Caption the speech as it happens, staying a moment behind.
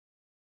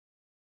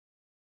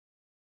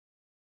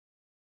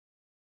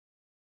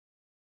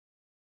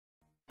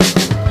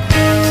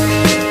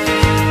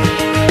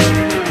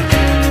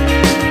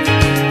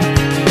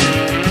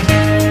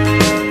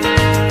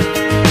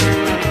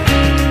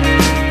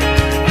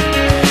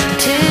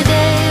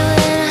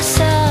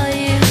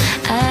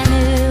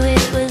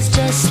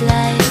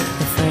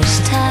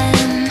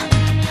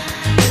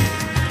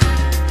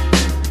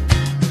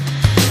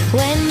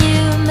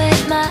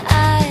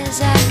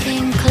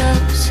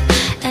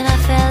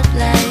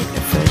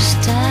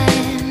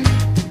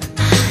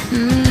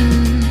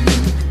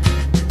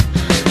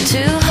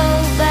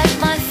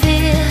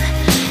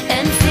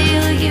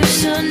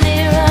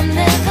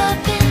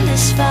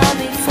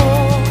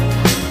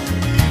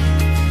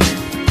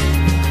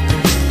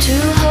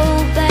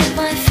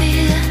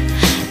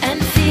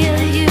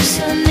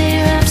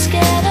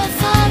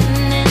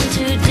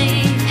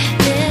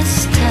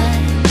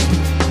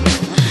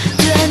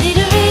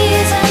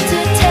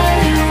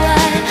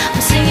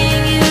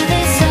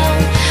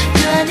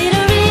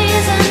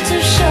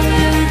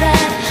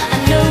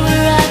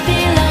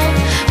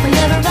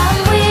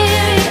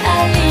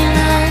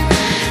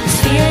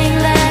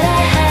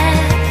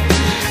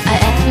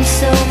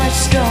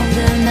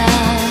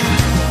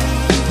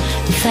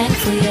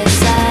Thankful,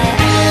 yes I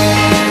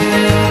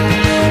am.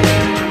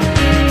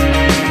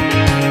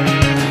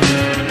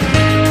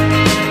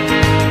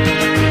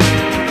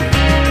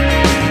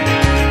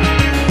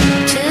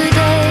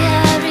 Today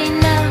I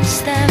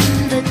renounce them,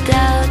 the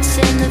doubts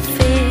and the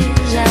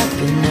fears I've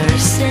been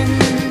nursing.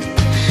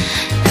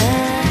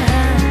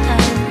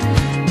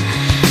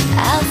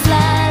 I'll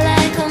fly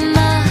like a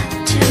moth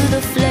to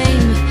the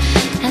flame,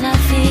 and I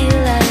feel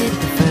like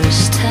the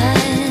first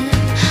time.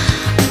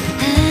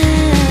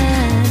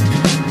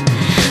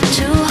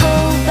 To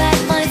hold back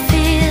my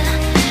fear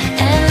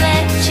and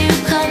let you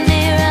come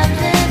near, I've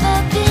never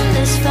been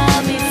this far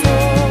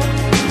before.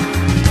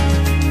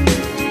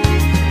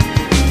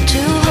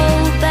 To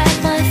hold back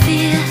my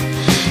fear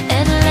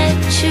and let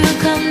you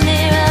come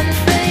near, I'm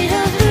afraid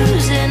of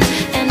losing,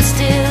 and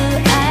still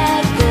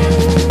I go.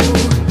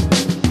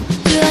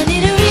 Do I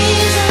need a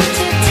reason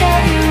to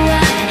tell you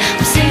why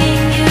I'm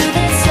singing you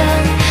this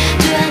song?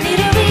 Do I need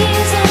a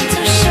reason to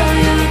show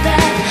you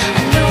that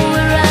I know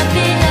where I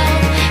belong?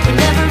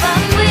 Whenever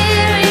I'm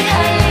weary,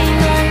 I lean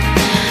on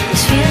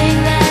this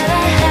feeling that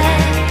I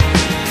had.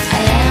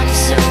 I am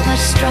so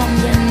much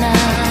stronger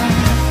now.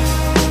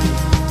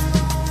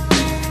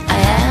 I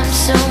am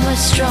so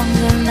much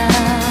stronger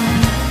now.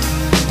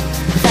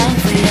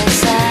 Thankful,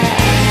 yes I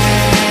am.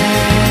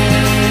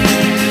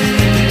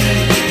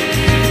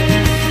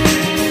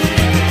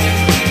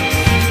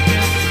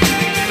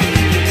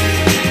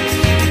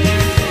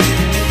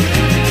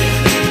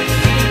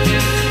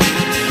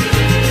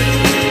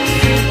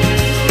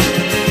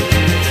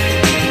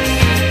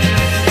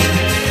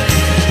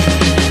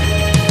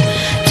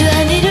 Do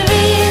I need a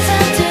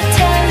reason to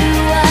tell you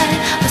why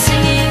I'm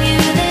singing you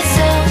this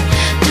song?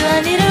 Do I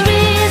need a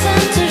reason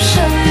to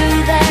show you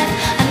that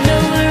I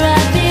know where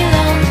I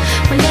belong?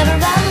 Whenever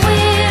I'm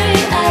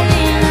weary, I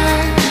lean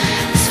on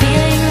this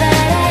feeling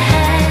that I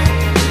had.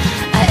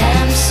 I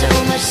am so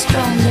much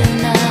stronger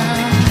now.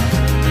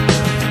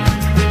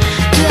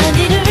 Do I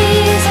need a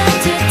reason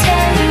to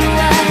tell you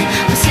why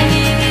I'm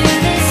singing you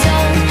this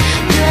song?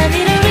 Do I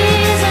need a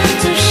reason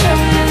to show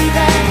you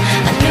that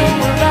I know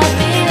where I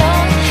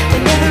belong?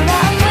 Whenever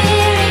I'm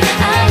weary,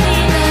 I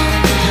lean on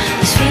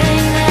this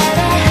feeling that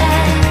I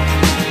had.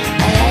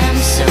 I am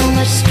so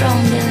much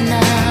stronger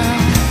now.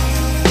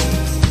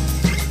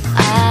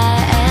 I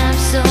am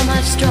so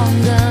much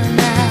stronger now.